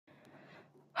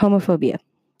Homophobia.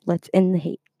 Let's end the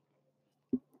hate.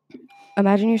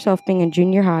 Imagine yourself being in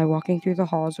junior high, walking through the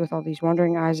halls with all these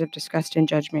wandering eyes of disgust and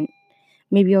judgment.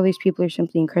 Maybe all these people are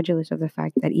simply incredulous of the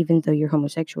fact that even though you're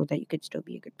homosexual, that you could still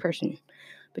be a good person.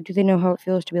 But do they know how it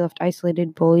feels to be left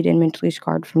isolated, bullied, and mentally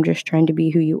scarred from just trying to be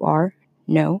who you are?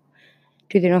 No.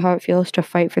 Do they know how it feels to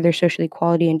fight for their social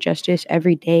equality and justice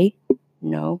every day?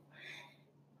 No.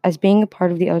 As being a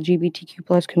part of the LGBTQ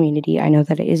plus community, I know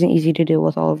that it isn't easy to deal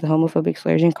with all of the homophobic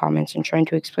slurs and comments and trying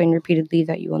to explain repeatedly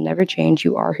that you will never change,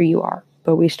 you are who you are.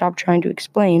 But we stop trying to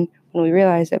explain when we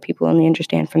realize that people only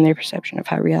understand from their perception of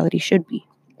how reality should be.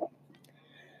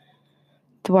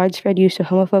 The widespread use of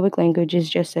homophobic language is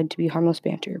just said to be harmless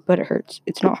banter, but it hurts.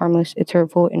 It's not harmless, it's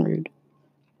hurtful and rude.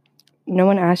 No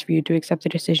one asked for you to accept the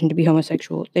decision to be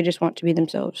homosexual. They just want to be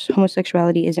themselves.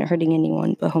 Homosexuality isn't hurting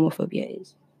anyone, but homophobia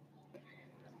is.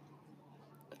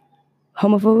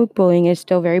 Homophobic bullying is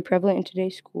still very prevalent in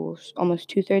today's schools. Almost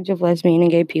 2/3 of lesbian and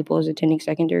gay pupils attending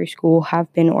secondary school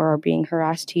have been or are being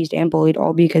harassed, teased, and bullied,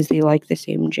 all because they like the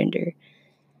same gender.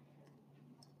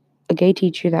 A gay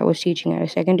teacher that was teaching at a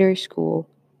secondary school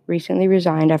recently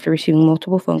resigned after receiving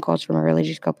multiple phone calls from a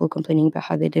religious couple complaining about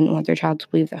how they didn't want their child to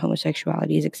believe that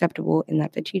homosexuality is acceptable and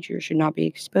that the teacher should not be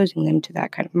exposing them to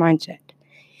that kind of mindset.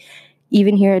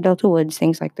 Even here at Delta Woods,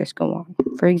 things like this go on.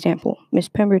 For example, Miss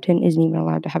Pemberton isn't even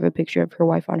allowed to have a picture of her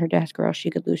wife on her desk or else she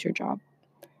could lose her job.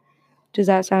 Does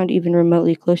that sound even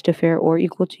remotely close to fair or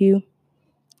equal to you?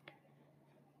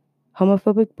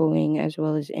 Homophobic bullying, as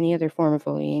well as any other form of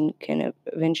bullying, can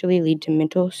eventually lead to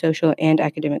mental, social, and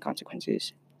academic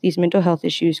consequences. These mental health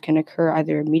issues can occur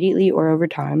either immediately or over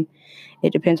time.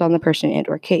 It depends on the person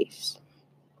and/or case.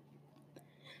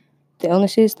 The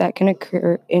illnesses that can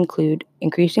occur include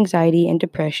increased anxiety and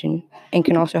depression, and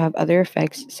can also have other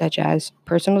effects such as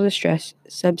personal distress,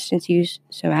 substance use,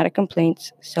 somatic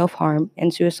complaints, self-harm,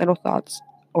 and suicidal thoughts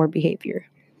or behavior.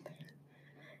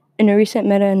 In a recent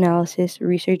meta-analysis,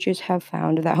 researchers have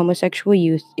found that homosexual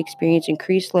youth experience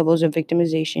increased levels of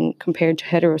victimization compared to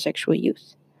heterosexual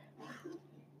youth.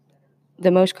 The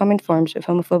most common forms of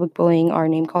homophobic bullying are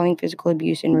name-calling, physical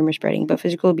abuse, and rumor spreading, but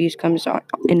physical abuse comes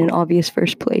in an obvious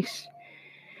first place.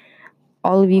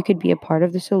 All of you could be a part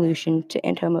of the solution to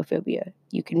end homophobia.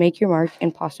 You can make your mark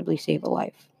and possibly save a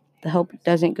life. The help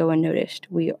doesn't go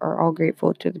unnoticed. We are all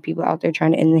grateful to the people out there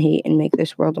trying to end the hate and make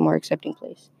this world a more accepting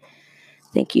place.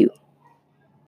 Thank you.